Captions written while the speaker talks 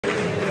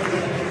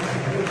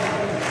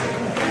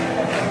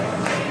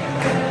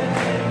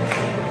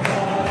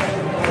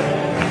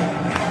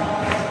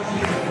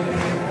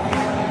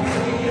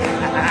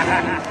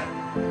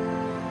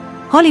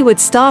Hollywood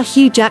star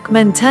Hugh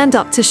Jackman turned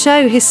up to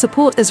show his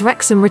support as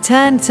Wrexham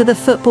returned to the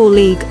Football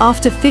League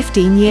after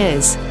 15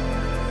 years.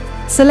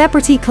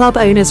 Celebrity club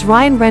owners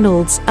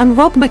Reynolds and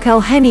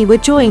McElhenney were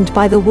joined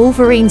by the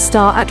Wolverine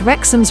star at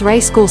Wrexham's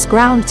Racecourse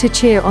ground to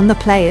cheer on the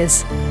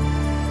players.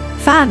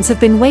 Fans have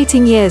been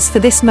waiting years for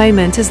this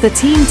moment as the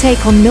team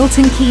take on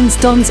Milton Keynes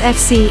Dons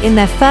FC in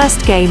their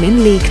first game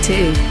in League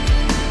Two.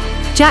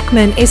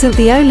 Jackman isn't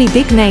the only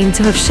big name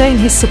to have shown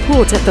his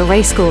support at the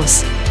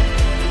Racecourse.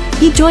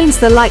 He joins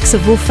the likes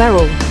of Will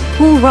Ferrel,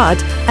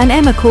 and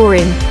Emma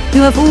Corrin, who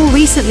have all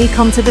recently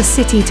come to the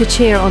city to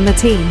cheer on the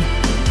team.